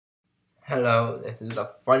Hello, this is a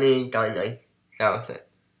funny guy 9000,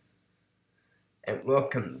 and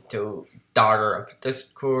welcome to Daughter of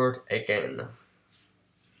Discord again.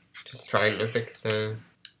 Just trying to fix the...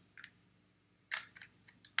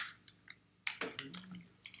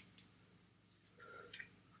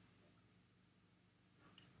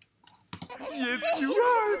 Yes, you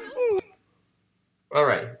are!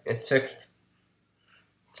 Alright, it's fixed.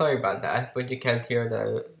 Sorry about that, but you can't hear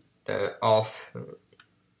the off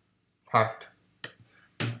part.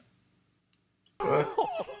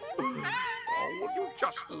 Oh, will you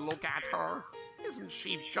just look at her? Isn't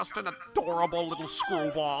she just an adorable little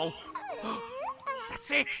screwball?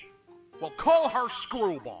 That's it! We'll call her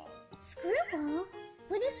Screwball. Screwball?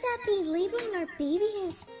 Wouldn't that be labeling our baby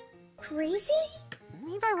as crazy?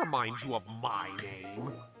 Need I remind you of my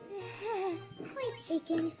name? Point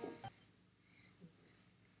taken.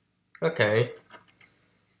 Okay.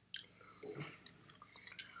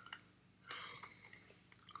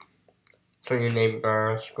 So you named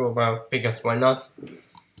Screwball because why not?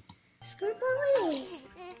 Screwball it is.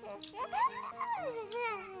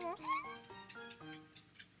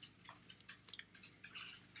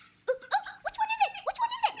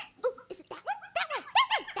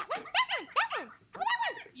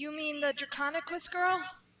 You mean the Draconicus girl?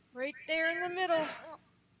 Right there in the middle.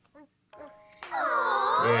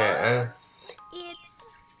 Yeah. It's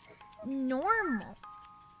normal.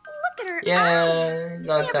 Look at her Yeah, eyes.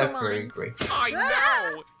 not that Never very mind. great. I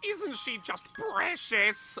know! Isn't she just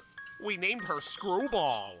precious? We named her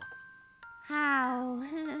Screwball. How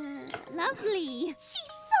lovely. She's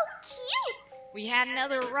so cute. We had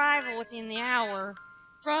another arrival within the hour.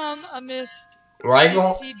 From a Miss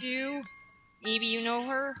Rival? Do. Maybe you know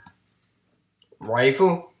her?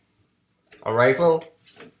 Rifle? A rifle?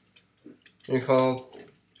 You call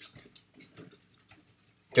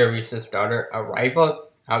Darius' daughter a rifle?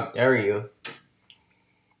 How dare you?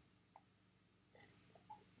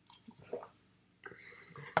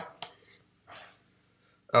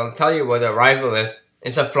 I'll tell you what a rifle is.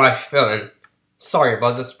 It's a flash villain. Sorry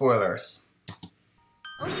about the spoilers.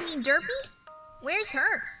 Oh, you mean Derpy? Where's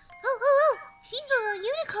hers? Oh, she's the little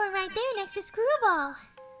unicorn right there next to Screwball.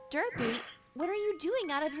 Derpy, what are you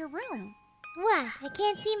doing out of your room? What, I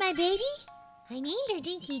can't see my baby? I named her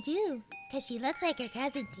Dinky Doo, because she looks like her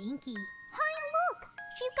cousin Dinky. Hi, look!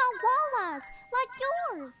 She's got wallas, like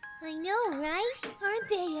yours. I know, right? Aren't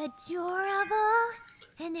they adorable?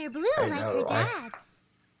 And they're blue like her dad's.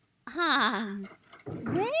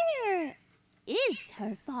 Where is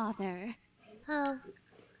her father? Oh,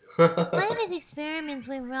 one of his experiments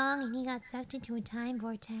went wrong and he got sucked into a time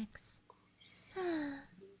vortex.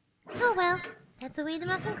 Oh well, that's the way the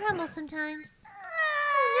muffin crumbles sometimes.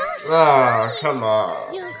 Oh, come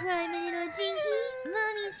on. Don't cry, my little Dinky.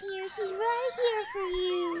 Mommy's here. She's right here for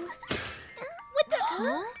you. What the?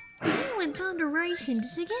 Huh? You in thunderation. Did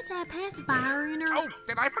she get that pacifier in her? Oh,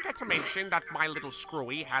 did I forget to mention that my little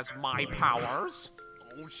Screwy has my powers?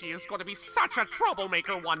 Oh, she is going to be such a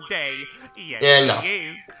troublemaker one day. Yes, no. she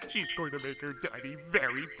is. She's going to make her daddy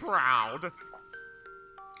very proud.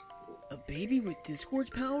 A baby with Discord's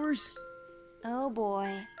powers? Oh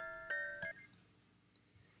boy.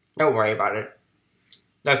 Don't worry about it.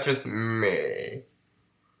 That's just me.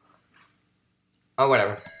 Oh,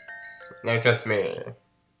 whatever. That's just me.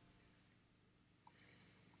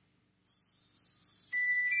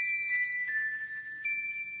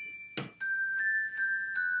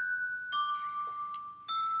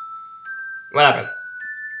 What happened?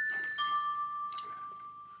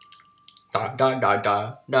 Da da da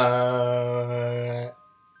da da.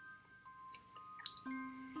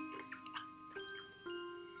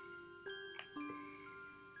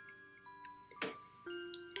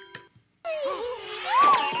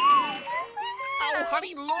 Oh,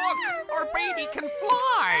 honey, look! Our baby can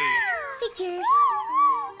fly! Figures.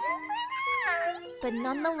 But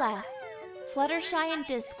nonetheless, Fluttershy and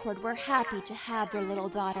Discord were happy to have their little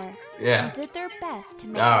daughter. Yeah. And did their best to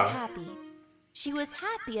make Oh. her happy. She was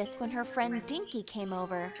happiest when her friend Dinky came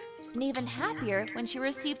over, and even happier when she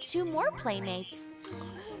received 2 more playmates.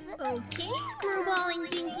 Okay, Screwball and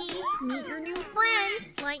Dinky. Meet your new friends,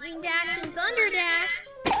 Lightning Dash and Thunder Dash.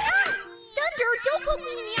 Ah! Thunder, don't put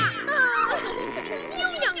me in the eye. You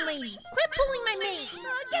young lady, quit pulling my mane.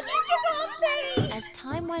 Get this off me. As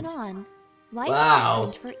time went on, life Wow.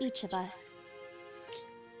 happened for each of us.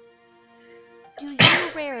 Do you,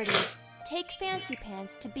 Rarity, take Fancy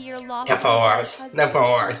Pants to be your lawful The force. husband? The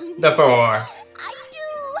force. The force. I do!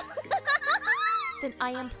 Then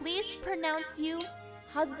I am pleased to pronounce you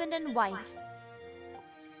husband and wife.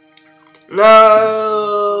 No.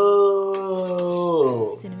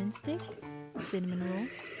 Cinnamon stick? Cinnamon roll?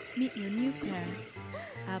 Meet your new parents,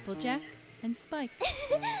 Applejack and Spike.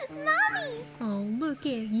 Mommy! Oh, look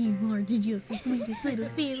at you. Aren't you just the sweetest little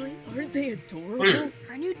feeling? Aren't they adorable?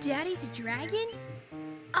 Our new daddy's a dragon?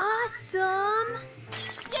 Awesome!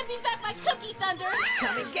 Give me back my cookie, Thunder!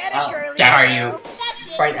 Come and get it, How Shirley. dare you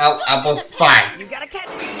That's it! find out Apple's spine? You gotta catch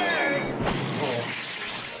me first.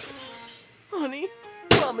 Honey,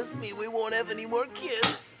 promise me we won't have any more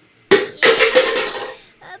kids.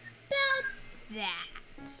 About that.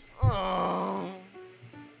 Oh.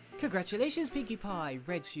 Congratulations, Pinkie Pie,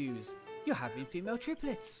 Red Shoes. You're having female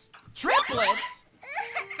triplets. Triplets?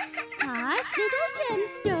 Ah, Sniggle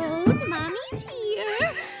Gemstone, Mommy's here.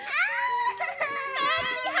 Nancy,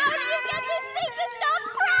 how do you get this thing to stop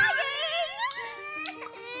crying?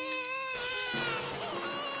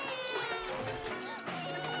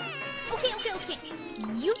 Okay.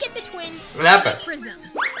 You get the twins. What happened? Prism.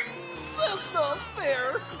 That's not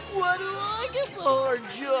fair. Why do I get the hard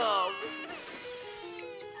job?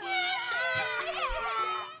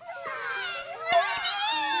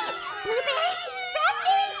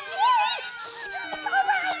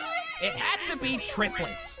 It had to be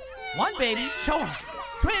triplets. One baby, sure.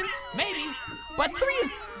 Twins, maybe. But 3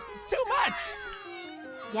 is too much.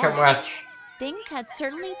 Too Yes, much. things had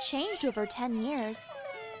certainly changed over 10 years.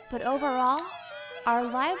 But overall, our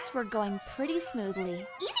lives were going pretty smoothly.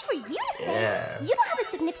 Easy for you to say. Yeah. You don't have a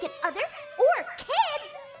significant other or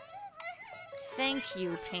kids. Thank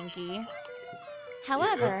you, Pinkie.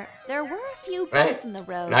 However, there were a few Right. bumps in the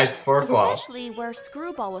road, Nice fourth wall. especially where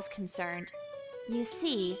Screwball was concerned. You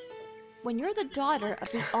see, when you're the daughter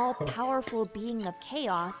of the all-powerful being of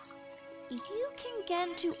chaos, you can get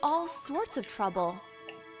into all sorts of trouble.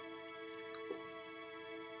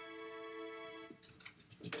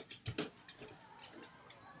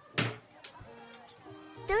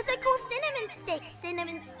 Those are cool cinnamon sticks.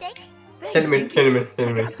 Cinnamon stick. Thanks, Cinnamon, Pinkie. cinnamon, I cinnamon, got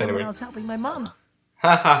them when cinnamon. I was helping my mom.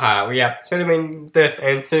 Ha ha ha, we have cinnamon this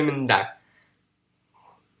and cinnamon that.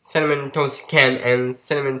 Cinnamon toast can and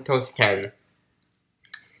cinnamon toast can.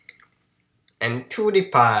 And tutti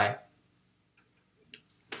pie.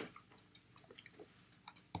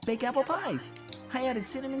 Bake apple pies. I added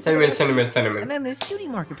cinnamon to Cinnamon, the cinnamon, recipe, cinnamon. and then this cutie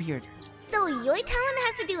mark appeared. So your talent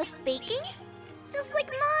has to do with baking? Just like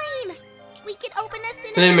mine. We could open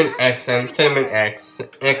a Cinnamon X and cinnamon X.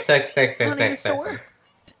 X, X, X, X, Running a X, store?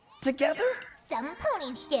 X. Together? Some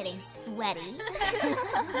ponies getting sweaty.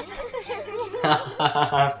 Ha ha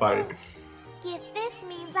ha, funny. Guess this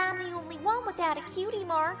means I'm the only one without a cutie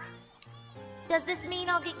mark. Does this mean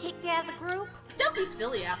I'll get kicked out of the group? Don't be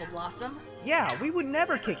silly, Apple Blossom. Yeah, we would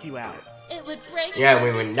never kick you out. It would break. Yeah,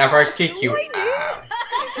 we would never kick you out.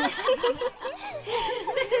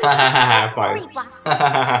 Ha ha ha, funny. Sorry, Blossom. Ha ha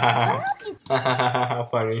ha I'll ha. help you. Ha ha ha ha,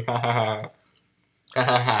 funny. Ha ha ha. Ha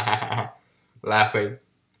ha ha ha. Laughing.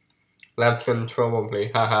 Let's control,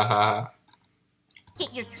 please. Ha ha ha.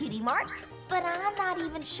 Get your cutie mark? But I'm not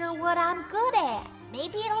even sure what I'm good at.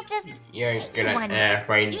 Maybe it'll just You're hit good you at one day.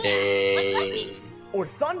 everything. Or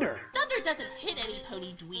thunder. Thunder doesn't hit any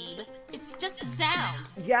pony dweeb. It's just a sound.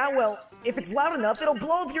 Yeah, well, if it's loud enough, it'll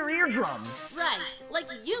blow up your eardrums. Right. Like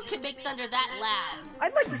you can make thunder that loud.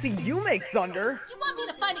 I'd like to see you make thunder. You want me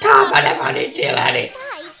to find a Come on, everybody, deal at it.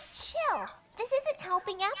 Guys, chill. This isn't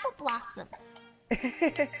helping Apple Blossom.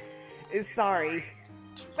 Sorry.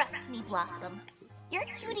 Trust me, Blossom. Your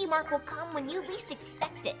cutie mark will come when you least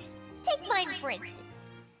expect it. Take mine, for instance.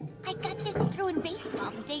 I got this screw in baseball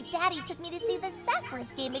the day Daddy took me to see the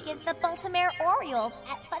Zappers game against the Baltimore Orioles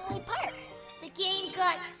at Funley Park. The game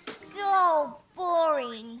got so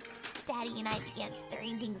boring. Daddy and I began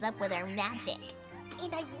stirring things up with our magic.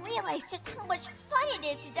 And I realized just how much fun it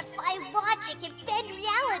is to defy logic and bend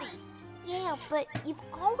reality. Yeah, but you've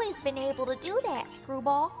always been able to do that,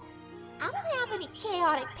 Screwball. I don't have any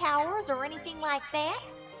chaotic powers or anything like that.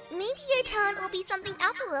 Maybe your talent will be something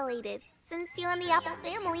apple-related, since you're in the apple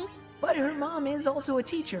family. But her mom is also a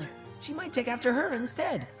teacher. She might take after her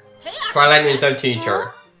instead. Hey, Apple Twilight is a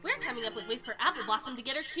teacher. We're coming up with ways for Apple Blossom to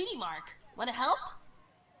get her cutie mark. Wanna help?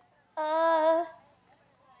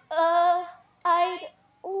 I'd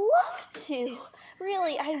love to.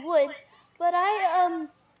 Really, I would. But I,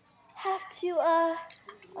 have to,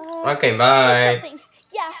 Okay, do bye. something.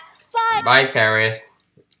 Yeah, bye. Bye, Paris.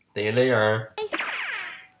 See you later.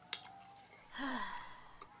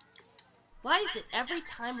 Why is it every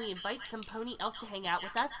time we invite some pony else to hang out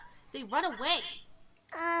with us, they run away?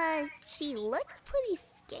 She looked pretty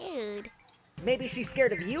scared. Maybe she's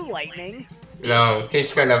scared of you, Lightning. No, she's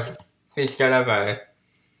scared of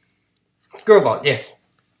Screwball, yes.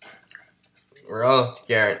 We're all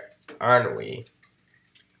scared, aren't we?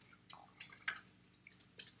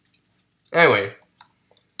 Anyway,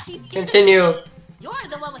 He's scared Continue. of me. You're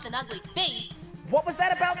the one with an ugly face. What was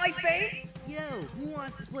that about my face? Yo, who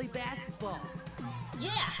wants to play basketball?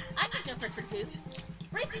 Yeah, I can go for hoops.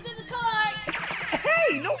 Racing to the court.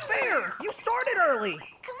 Hey, no fair! You started early.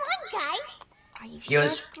 Come on, guys. Are you You sure,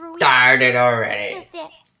 Screwy? started already. It's just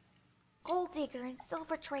that Gold Digger and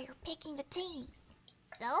Silver Tray are picking the teams.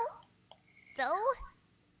 So?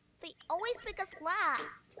 They always pick us last.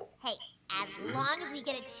 Hey, as long as we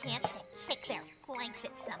get a chance to kick their flanks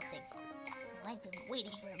at something. I've been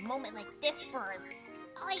waiting for a moment like this for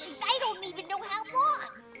I don't even know how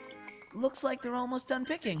long. Looks like they're almost done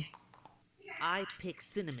picking. I pick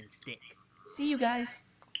Cinnamon Stick. See you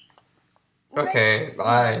guys. Okay,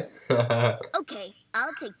 bye. Okay,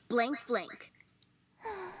 I'll take blank flank.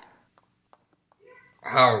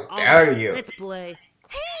 How dare you? Let's play.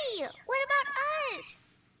 Hey, what about us?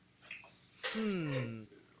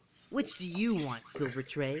 Which do you want, Silver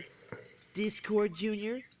Tray? Discord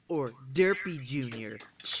Jr. or Derpy Jr.?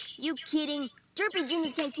 You kidding? Derpy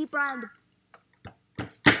Jr. can't keep her eye on the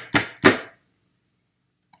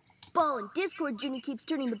ball, and Discord Jr. keeps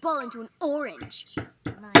turning the ball into an orange.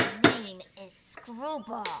 My name is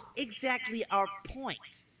Screwball. Exactly our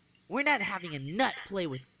point. We're not having a nut play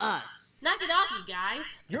with us. Knock it off, you guys.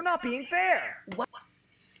 You're not being fair. What?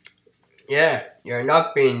 Yeah, you're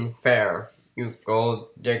not being fair, you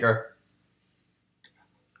gold digger.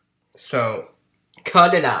 So,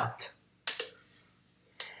 cut it out.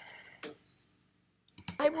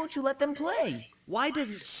 Why won't you let them play? Why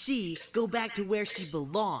doesn't she go back to where she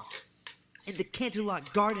belongs? In the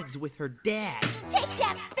Canterlot Gardens with her dad. Take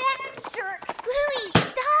that back, jerk! Screwy,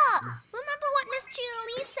 stop! Remember what Miss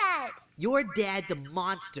Julie said. Your dad's a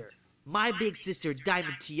monster. My big sister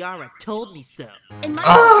Diamond Tiara told me so. And my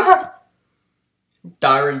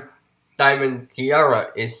Diamond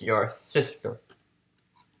Tiara is your sister.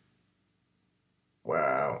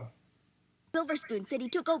 Wow. Silver Spoon said he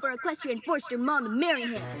took over Equestria and forced her mom to marry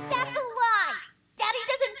him. That's a lie! Daddy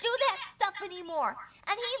doesn't do that stuff anymore.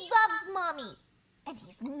 And he loves Mommy. And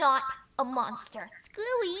he's not a monster.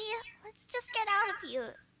 Screwy, let's just get out of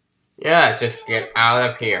here. Yeah, just get out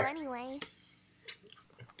of Well, here. anyway.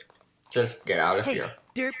 Just get out of Hey, here.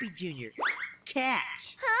 Derpy Jr.,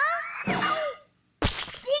 catch! Huh?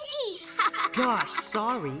 Dinky! Gosh,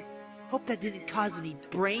 sorry. Hope that didn't cause any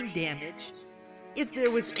brain damage. If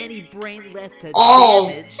there was any brain left to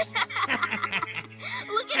damage.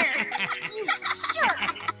 Look at her! You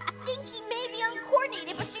jerk! Dinky may be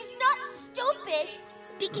uncoordinated, but she's not stupid.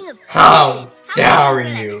 Speaking of How dare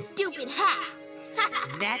about you? that stupid hat?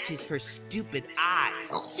 Matches her stupid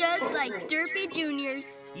eyes. Just like Derpy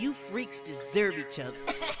Jr.'s. You freaks deserve each other.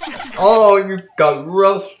 Oh, you got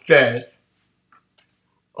roasted.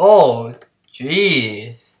 Oh,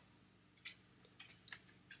 jeez.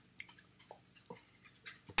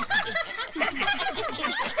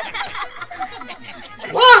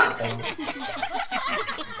 Wow.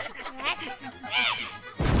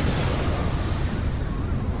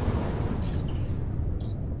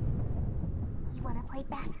 You wanna play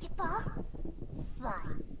basketball?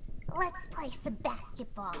 Fine. Let's play some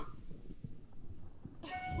basketball.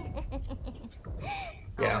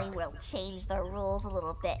 Yeah. Only we'll change the rules a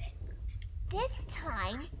little bit. This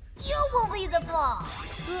time, you will be the ball.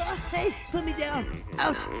 Hey, put me down.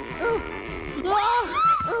 Ouch. Boing,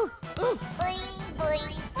 boing,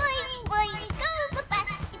 boing, boing, goes the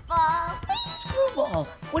basketball. Boing. Screwball,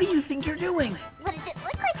 what do you think you're doing? What does it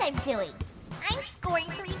look like I'm doing? I'm scoring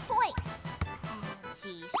 3 points. And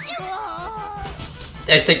she shoots.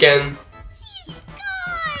 This again. She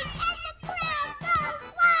scored! And the crowd goes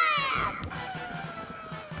wild!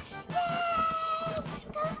 Yay!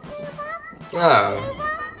 Go Screwball! Oh.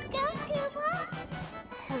 Go Screwball!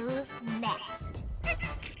 Who's next?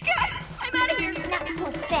 I'm out of here. Not so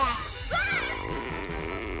fast!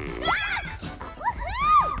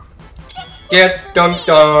 Get dun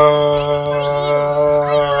dun.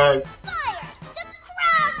 Fire! The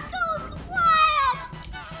crowd goes wild!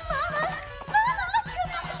 Mama! Mama!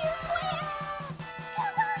 Come out here quick!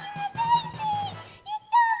 Screwball, you're amazing! You're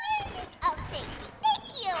so amazing! Oh, thank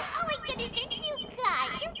you! Oh my goodness, you're too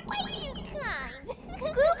kind! You're way too kind!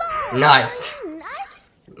 Screwball! Night. Are you nuts?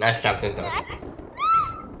 That's something though. Nuts?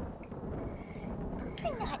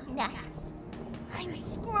 I'm not nuts. I'm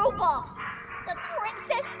Screwball, the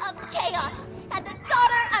princess of chaos and the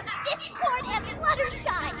daughter of discord and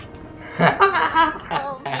Fluttershy.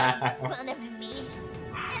 Oh, make fun of me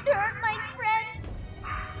and hurt my friend.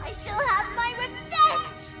 I shall have my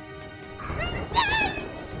revenge.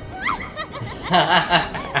 Revenge!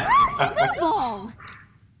 Ball.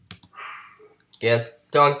 Get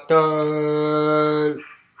dun dun.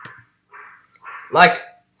 Like,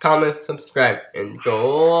 comment, subscribe, and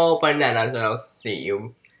go bananas, and I'll see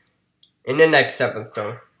you in the next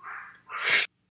episode.